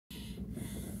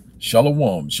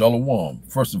Shalom, shalom.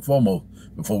 First and foremost,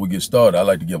 before we get started, I'd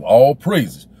like to give all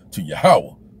praises to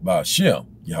Yahweh, by Hashem,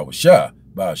 Yahweh Shai,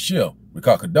 by Hashem,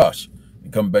 Rekakadash,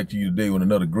 and coming back to you today with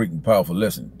another great and powerful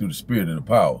lesson through the spirit and the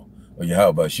power of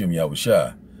Yahweh, by Hashem, Yahweh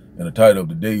Shai. And the title of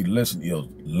today's lesson is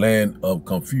Land of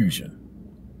Confusion.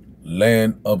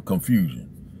 Land of Confusion.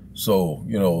 So,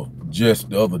 just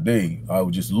the other day, I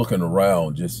was just looking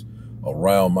around, just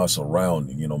around my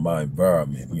surrounding, my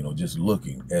environment, just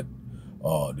looking at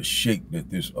the shape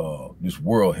that this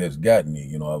world has gotten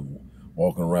in. I'm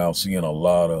walking around seeing a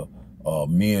lot of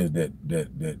men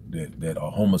that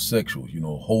are homosexuals,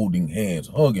 holding hands,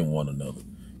 hugging one another,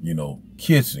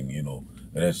 kissing, and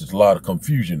there's just a lot of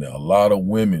confusion now. A lot of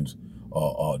women's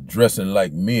dressing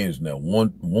like men now,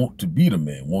 want to be the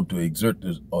man, want to exert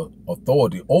this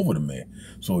authority over the man.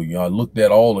 So, I looked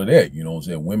at all of that,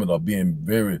 women are being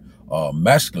very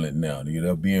masculine now.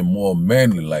 They're being more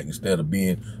manly like instead of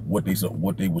being what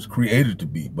they was created to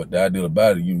be. But the idea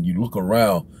about it, you look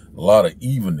around, a lot of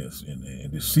evilness and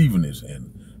deceivingness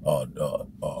and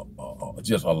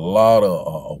just a lot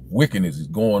of wickedness is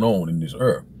going on in this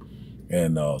earth.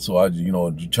 And so I, you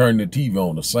turn the TV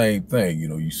on, the same thing.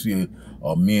 You see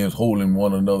men holding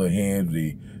one another hands,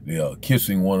 they are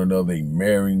kissing one another, they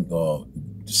marrying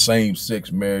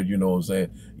same-sex marriage,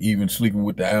 even sleeping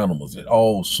with the animals, and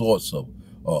all sorts of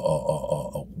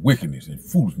wickedness and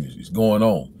foolishness is going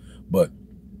on. But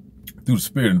through the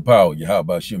spirit and power,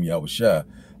 Yahweh Hashem, Yahweh Shai,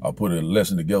 I put a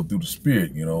lesson together through the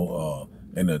spirit,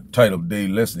 and the title of today's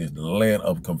lesson is The Land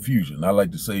of Confusion. I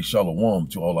like to say shalom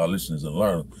to all our listeners and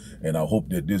learners, and I hope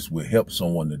that this will help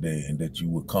someone today and that you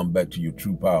will come back to your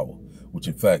true power, which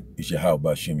in fact is Yahweh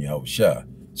Hashem, Yahweh Shai.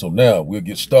 So now we'll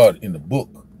get started in the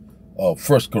book of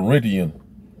 1 Corinthians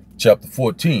chapter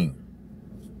 14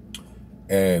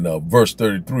 and verse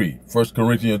 33. 1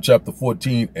 Corinthians chapter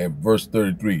 14 and verse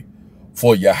 33.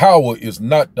 For Yahweh is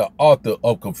not the author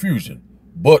of confusion,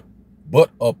 but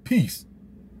of peace,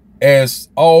 as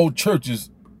all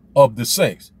churches of the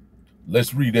saints.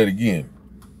 Let's read that again.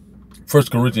 1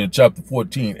 Corinthians chapter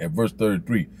 14 and verse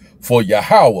 33. For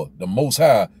Yahweh, the Most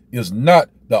High, is not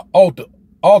the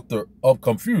author of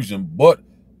confusion, but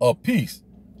of peace,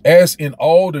 as in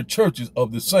all the churches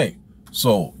of the saints.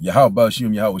 So Yahweh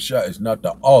Hashem, Yahweh Shai is not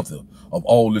the author of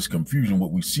all this confusion,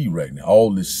 what we see right now,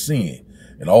 all this sin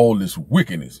and all this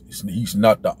wickedness. He's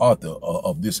not the author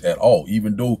of this at all,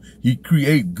 even though he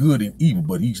create good and evil,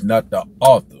 but he's not the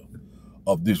author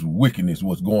of this wickedness,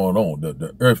 what's going on.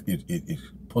 The earth is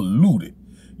polluted,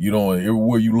 and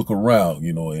everywhere you look around,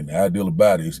 and the ideal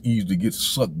about it, it's easy to get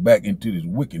sucked back into this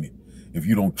wickedness if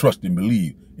you don't trust and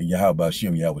believe in Yahweh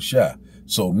Hashem, Yahweh Shai.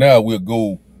 So now we'll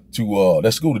go to,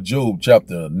 let's go to Job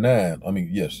chapter 9.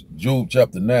 Job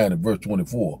chapter 9 and verse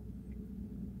 24.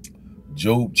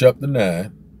 Job chapter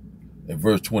 9 and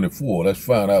verse 24. Let's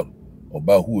find out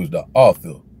about who is the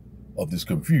author of this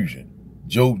confusion.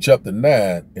 Job chapter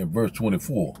 9 and verse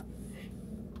 24.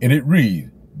 And it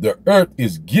reads, the earth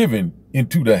is given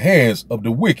into the hands of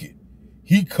the wicked.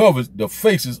 He covers the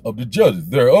faces of the judges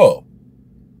thereof.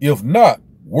 If not,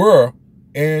 where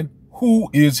and who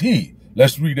is he?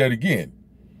 Let's read that again.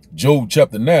 Job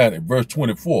chapter 9 and verse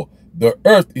 24. The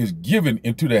earth is given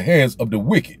into the hands of the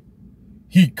wicked.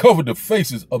 He covered the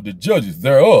faces of the judges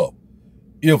thereof.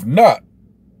 If not,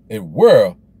 and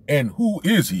where and who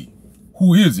is he?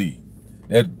 Who is he?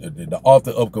 The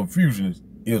author of confusion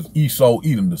is Esau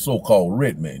Edom, the so-called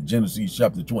red man. Genesis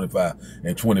chapter 25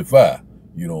 and 25.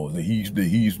 That he's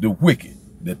the wicked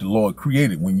that the Lord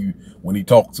created. When he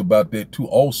talks about that too,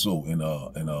 also in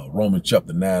Romans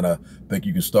chapter 9, I think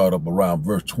you can start up around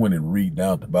verse 20 and read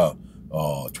down to about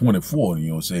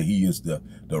 24. Say he is the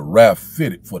wrath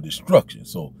fitted for destruction.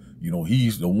 So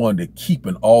he's the one that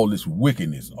keeping all this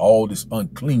wickedness, all this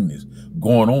uncleanness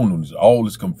going on in this, all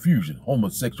this confusion,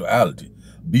 homosexuality,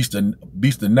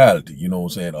 bestiality,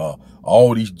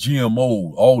 all these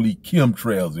GMOs, all these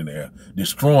chemtrails in there,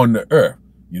 destroying the earth.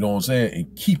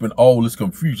 And keeping all this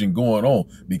confusion going on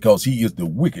because he is the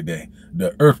wicked.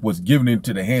 The earth was given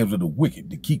into the hands of the wicked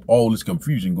to keep all this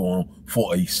confusion going on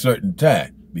for a certain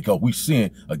time because we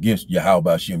sin against Yahweh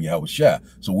Hashem, Yahweh Shai.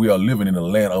 So we are living in the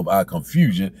land of our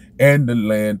confusion and the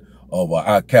land of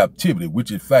our captivity, which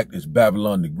in fact is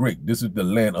Babylon the Great. This is the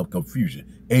land of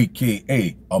confusion,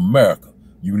 a.k.a. America,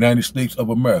 United States of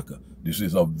America. This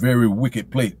is a very wicked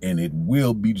place and it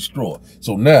will be destroyed.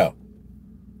 So now,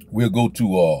 we'll go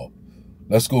to,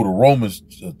 let's go to Romans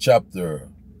chapter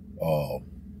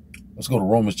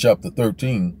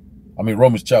 13.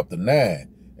 Romans chapter 9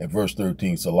 and verse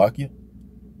 13. Salakia.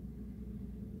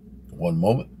 One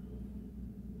moment.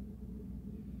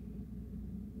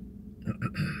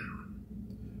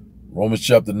 Romans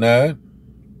chapter 9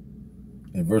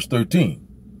 and verse 13.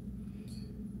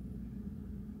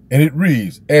 And it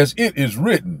reads, as it is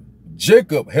written,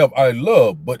 Jacob have I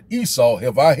loved, but Esau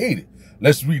have I hated.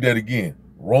 Let's read that again.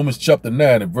 Romans chapter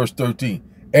 9 and verse 13.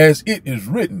 As it is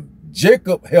written,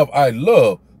 Jacob have I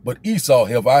loved, but Esau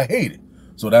have I hated.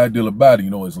 So the idea about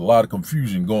it, there's a lot of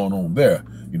confusion going on there.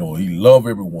 He loved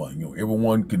everyone.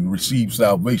 Everyone can receive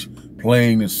salvation,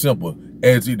 plain and simple,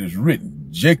 as it is written.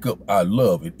 Jacob I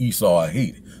love, and Esau I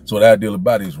hated. So the idea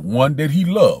about it is one that he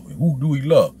loved. And who do he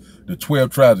love? The 12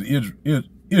 tribes of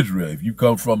Israel. If you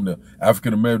come from the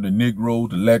African American, the Negroes,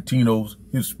 the Latinos,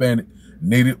 Hispanic,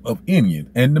 Native of Indian,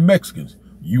 and the Mexicans,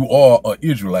 you are an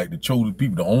Israelite, the chosen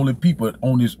people, the only people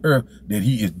on this earth that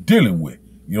he is dealing with.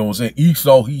 You know what I'm saying?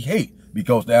 Esau he hate,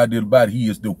 because the idea about it, he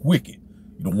is the wicked,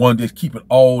 the one that's keeping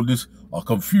all this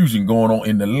confusion going on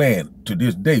in the land to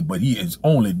this day. But he is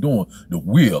only doing the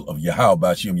will of Yahweh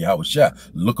Bashim Yahweh Shai.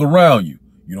 Look around you.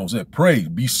 You know what I'm saying? Pray,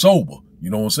 be sober. You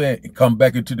know what I'm saying? And come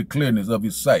back into the clearness of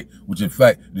his sight, which in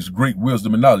fact, this great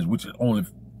wisdom and knowledge, which only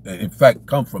in fact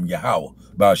come from Yahweh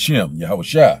Bashim Yahweh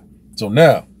Shai. So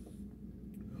now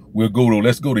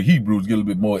let's go to Hebrews, get a little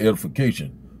bit more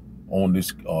edification on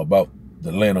this about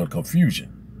the land of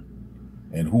confusion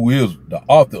and who is the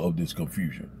author of this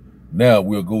confusion. Now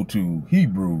we'll go to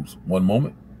Hebrews. One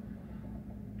moment.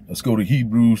 Let's go to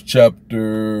Hebrews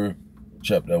chapter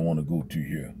I want to go to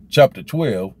here. Chapter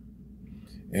 12,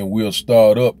 and we'll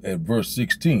start up at verse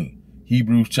 16.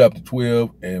 Hebrews chapter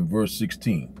 12 and verse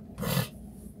 16.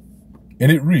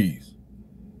 And it reads,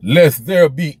 lest there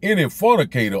be any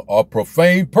fornicator or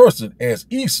profane person as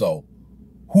Esau,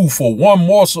 who for one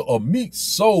morsel of meat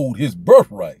sold his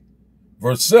birthright.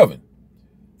 Verse 7.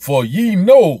 For ye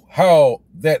know how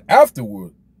that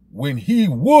afterward, when he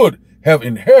would have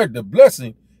inherited the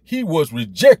blessing, he was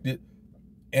rejected,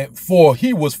 and for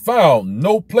he was found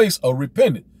no place of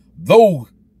repentance, though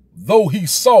he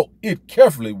sought it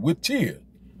carefully with tears.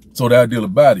 So the idea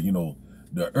about it,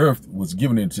 the earth was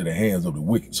given into the hands of the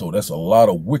wicked. So that's a lot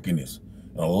of wickedness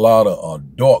and a lot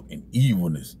of dark and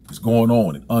evilness is going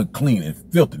on, and unclean and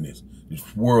filthiness.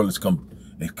 This world is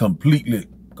completely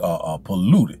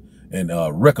polluted. And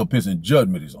recompense and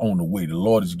judgment is on the way. The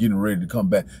Lord is getting ready to come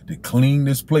back to clean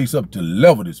this place up, to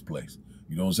level this place.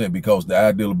 You know what I'm saying? Because the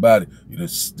ideal about it, the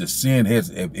sin has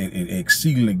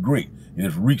exceedingly great. It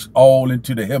has reached all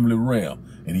into the heavenly realm.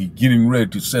 And he's getting ready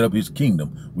to set up his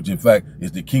kingdom, which in fact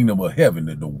is the kingdom of heaven,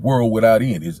 the world without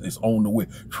end. It's on the way.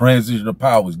 Transition of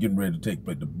power is getting ready to take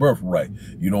place. The birthright.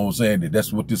 You know what I'm saying?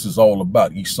 That's what this is all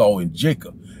about. Esau and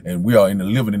Jacob. And we are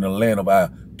living in the land of our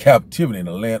captivity, in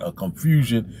the land of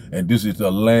confusion. And this is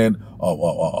the land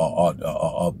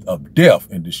of death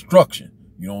and destruction.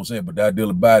 You know what I'm saying? But the idea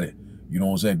about it, you know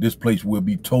what I'm saying? This place will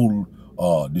be total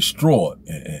destroyed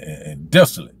and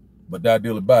desolate. But the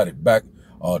idea about it, the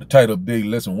title of today's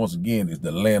lesson, once again, is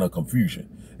the land of confusion.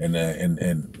 And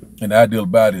the idea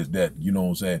about it is that, you know what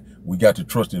I'm saying, we got to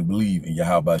trust and believe in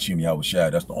Yahweh Bashim Yahweh Shai.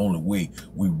 That's the only way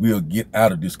we will get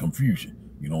out of this confusion.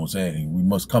 You know what I'm saying? And we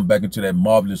must come back into that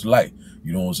marvelous light.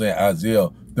 You know what I'm saying? Isaiah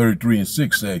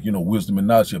 33:6 says, wisdom and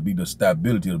knowledge shall be the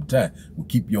stability of the time. Will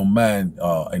keep your mind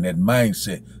and that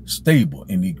mindset stable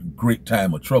in the great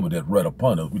time of trouble that's right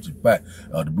upon us, which in fact,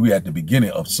 we're at the beginning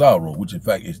of sorrow, which in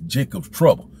fact is Jacob's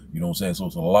trouble. You know what I'm saying? So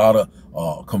it's a lot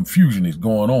of confusion is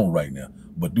going on right now.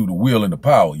 But through the will and the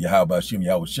power, Yahweh Bashim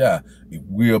Yahweh Shai, it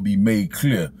will be made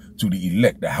clear to the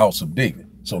elect, the house of David.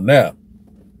 So now,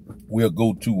 we'll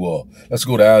go to, let's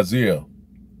go to Isaiah.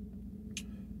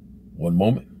 One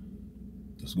moment.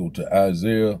 Let's go to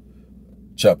Isaiah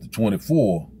chapter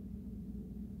 24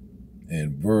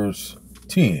 and verse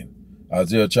 10.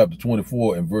 Isaiah chapter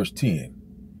 24 and verse 10.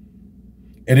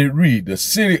 And it reads, the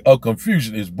city of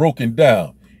confusion is broken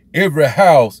down. Every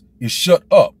house is shut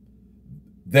up,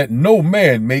 that no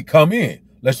man may come in.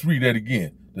 Let's read that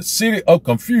again. The city of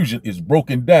confusion is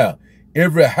broken down.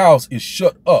 Every house is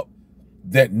shut up,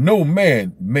 that no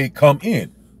man may come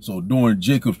in. So during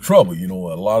Jacob's trouble,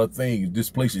 a lot of things,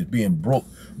 this place is being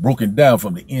broken down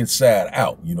from the inside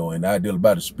out, and the idea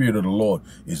about the Spirit of the Lord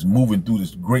is moving through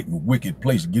this great and wicked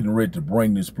place, getting ready to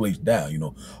bring this place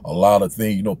down. A lot of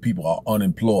things, people are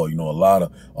unemployed, a lot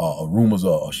of rumors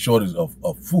of a shortage of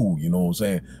food, you know what I'm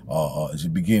saying? It's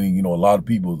beginning, a lot of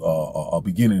people are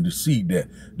beginning to see that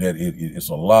it's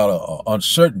a lot of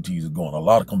uncertainties going, a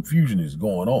lot of confusion is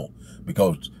going on.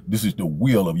 Because this is the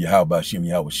will of Yahweh Bashim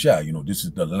Yahweh Shai. This is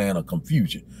the land of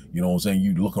confusion. You know what I'm saying?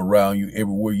 You look around you,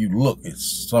 everywhere you look,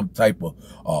 it's some type of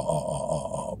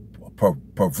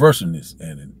perverseness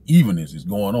and evenness is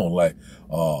going on. Like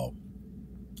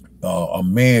a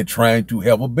man trying to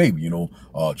have a baby,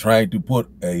 trying to put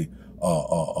a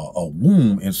a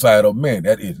womb inside of man.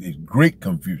 That is great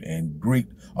confusion and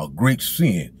a great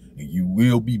sin. And you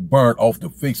will be burnt off the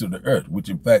face of the earth, which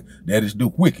in fact, that is the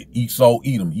wicked. Esau,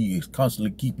 Edom, he is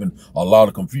constantly keeping a lot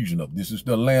of confusion up. This is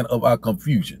the land of our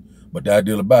confusion. But the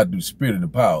idea about it, the spirit and the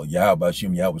power, Yahweh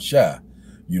Hashem, Yahweh Shai,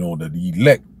 you know, that the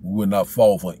elect will not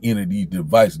fall for any of these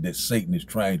devices that Satan is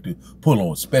trying to pull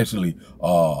on, especially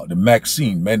the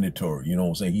Maxine mandatory, you know what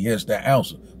I'm saying? He has the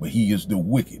answer, but he is the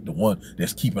wicked, the one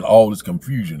that's keeping all this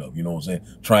confusion up, you know what I'm saying?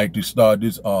 Trying to start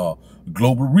this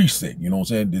global reset, you know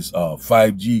what I'm saying? This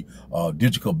 5G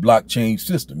digital blockchain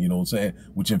system, you know what I'm saying?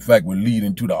 Which in fact will lead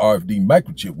into the RFD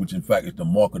microchip, which in fact is the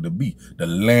mark of the beast, the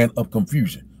land of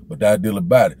confusion. But the idea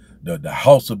about it, the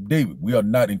house of David, we are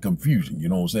not in confusion, you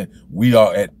know what I'm saying? We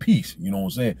are at peace, you know what I'm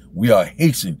saying? We are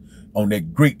hastening on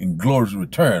that great and glorious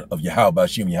return of Yahweh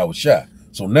Hashem, Yahweh Shai.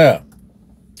 So now,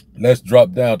 let's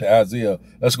drop down to Isaiah.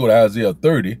 Let's go to Isaiah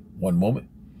 30, one moment,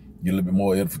 get a little bit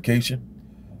more edification.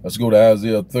 Let's go to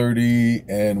Isaiah 30,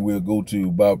 and we'll go to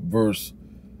about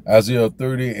Isaiah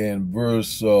 30 and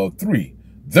verse 3.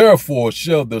 Therefore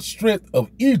shall the strength of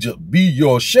Egypt be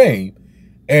your shame,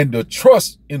 and the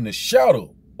trust in the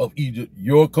shadow of Egypt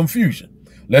your confusion.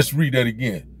 Let's read that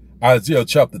again. Isaiah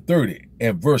chapter 30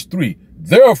 and verse 3.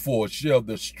 Therefore shall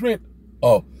the strength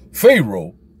of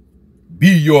Pharaoh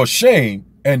be your shame,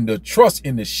 and the trust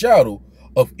in the shadow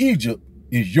of Egypt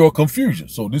is your confusion.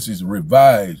 So this is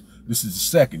revised. This is the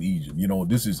second Egypt. You know,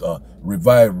 this is a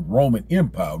revived Roman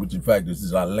Empire, which in fact, this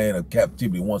is our land of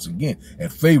captivity once again.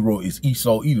 And Pharaoh is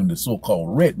Esau, Edom, the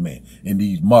so-called red man in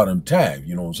these modern times.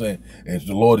 You know what I'm saying? As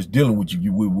the Lord is dealing with you,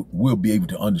 you will be able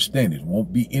to understand it.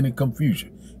 Won't be any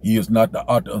confusion. He is not the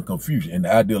author of confusion. And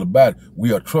the idea about it,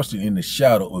 we are trusting in the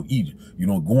shadow of Egypt, you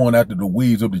know, going after the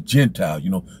ways of the Gentiles. You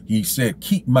know, he said,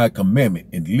 keep my commandment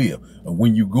and live. And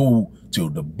when you go to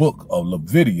the book of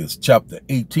Leviticus chapter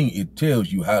 18, it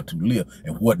tells you how to live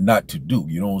and what not to do.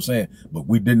 You know what I'm saying? But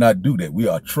we did not do that. We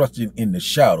are trusting in the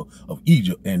shadow of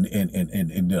Egypt and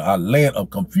our land of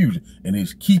confusion. And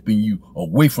it's keeping you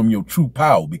away from your true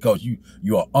power because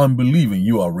you are unbelieving.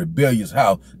 You are a rebellious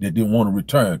house that didn't want to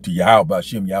return to Yahweh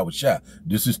Hashem, Yahweh Shai.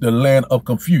 This is the land of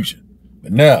confusion.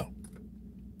 But now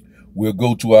we'll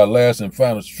go to our last and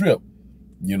final strip.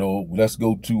 You know, let's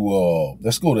go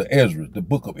to Ezra, the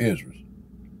book of Ezra.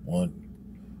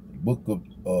 Book of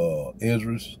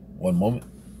Ezra. One moment.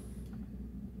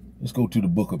 Let's go to the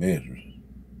book of Ezra.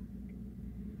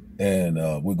 And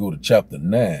we'll go to chapter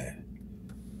 9.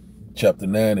 Chapter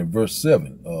 9 and verse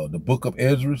 7. The book of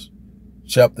Ezra,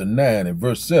 chapter 9 and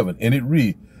verse 7. And it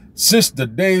reads, since the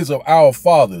days of our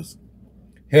fathers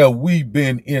have we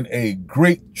been in a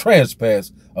great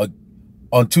trespass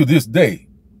unto this day.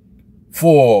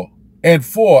 For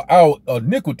our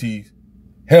iniquities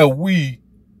have we,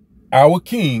 our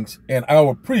kings and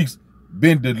our priests,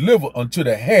 been delivered unto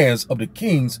the hands of the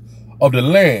kings of the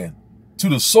land, to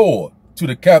the sword, to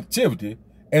the captivity,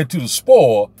 and to the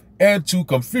spoil, and to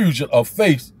confusion of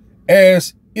face,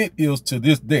 as it is to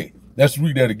this day. Let's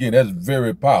read that again. That's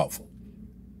very powerful.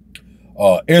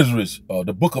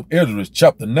 The book of Ezra,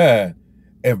 chapter 9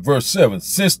 and verse 7.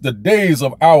 Since the days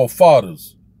of our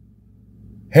fathers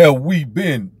have we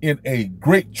been in a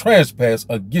great trespass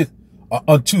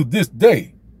unto this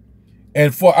day.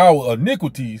 And for our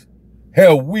iniquities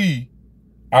have we,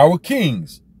 our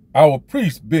kings, our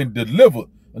priests, been delivered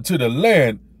unto the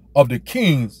land of the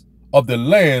kings of the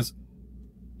lands,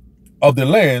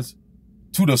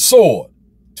 to the sword,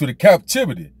 to the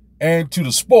captivity, and to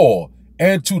the spoil,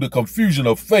 and to the confusion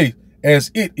of faith,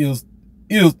 as it is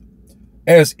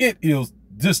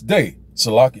this day.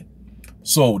 Salaki.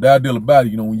 So the idea about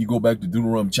it, you know, when you go back to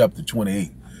Deuteronomy chapter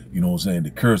 28, you know what I'm saying,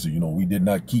 the curse, you know, we did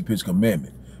not keep his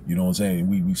commandment, you know what I'm saying,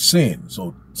 we sinned.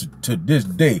 So to this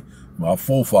day, my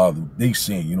forefathers, they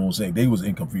sinned, you know what I'm saying, they was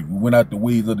in confusion. We went out the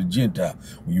ways of the Gentile.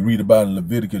 When you read about in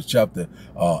Leviticus chapter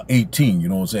 18, you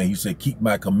know what I'm saying, he said, keep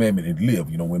my commandment and live.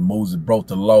 You know, when Moses brought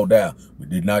the law down, we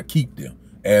did not keep them.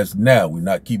 As now, we're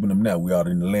not keeping them now. We are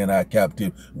in the land of our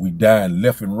captive. We dying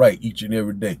left and right each and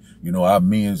every day. You know, our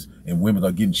men and women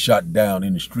are getting shot down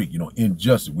in the street. You know,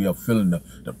 injustice. We are filling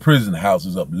the prison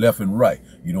houses up left and right.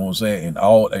 You know what I'm saying?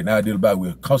 And I did about it,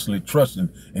 we're constantly trusting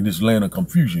in this land of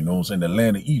confusion. You know what I'm saying? The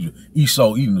land of Egypt.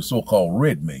 Esau eating the so-called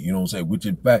red man. You know what I'm saying? Which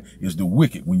in fact is the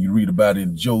wicked. When you read about it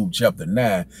in Job chapter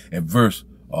 9 and verse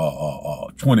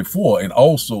 24, and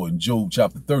also in Job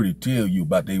chapter 30 tell you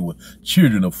about they were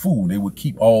children of food. They would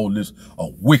keep all this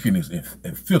wickedness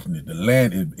and filthiness. The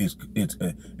land is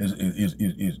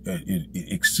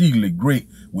exceedingly great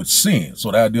with sin.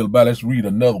 So the idea about it, let's read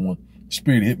another one.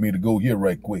 Spirit hit me to go here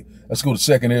right quick. Let's go to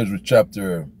 2nd Ezra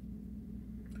chapter.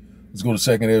 Let's go to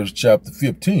 2nd Ezra chapter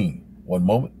 15. One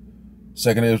moment.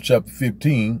 2nd Ezra chapter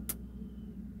 15.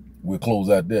 We'll close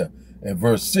out there. And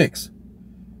verse 6.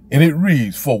 And it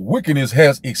reads, for wickedness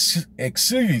has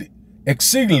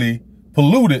exceedingly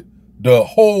polluted the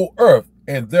whole earth,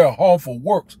 and their harmful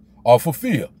works are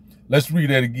fulfilled. Let's read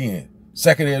that again.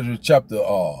 2nd Ezra chapter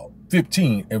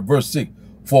 15 and verse 6.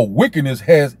 For wickedness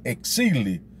has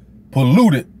exceedingly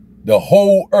polluted the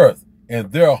whole earth,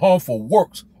 and their harmful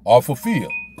works are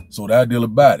fulfilled. So that deal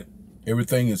about it.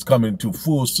 Everything is coming to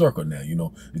full circle now, you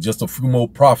know. It's just a few more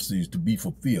prophecies to be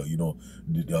fulfilled, you know.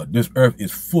 This earth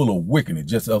is full of wickedness,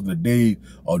 just as the days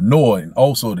of Noah and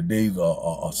also the days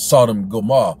of Sodom and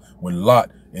Gomorrah, when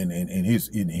Lot and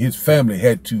his family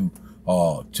had to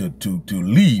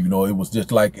leave. You know, it was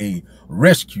just like a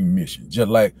rescue mission,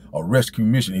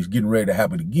 is getting ready to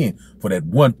happen again for that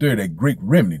 1/3, that great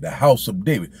remnant, the house of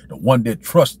David, the one that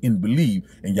trusts and believe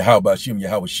in Yahweh Hashem,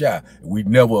 Yahweh Shai. We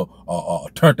never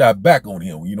turned our back on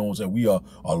him. You know what I'm saying? We are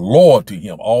loyal to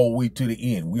him all the way to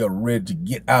the end. We are ready to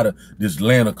get out of this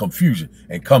land of confusion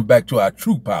and come back to our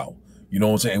true power. You know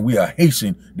what I'm saying? We are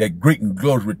hastening that great and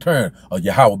glorious return of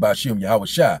Yahweh Hashem, Yahweh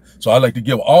Shai. So I'd like to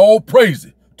give all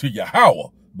praises to Yahweh,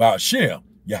 Ba'ashem,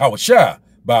 Yahweh Shai,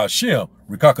 Ba'ashem,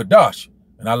 Rikakadash.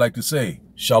 And I like to say,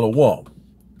 Shalom.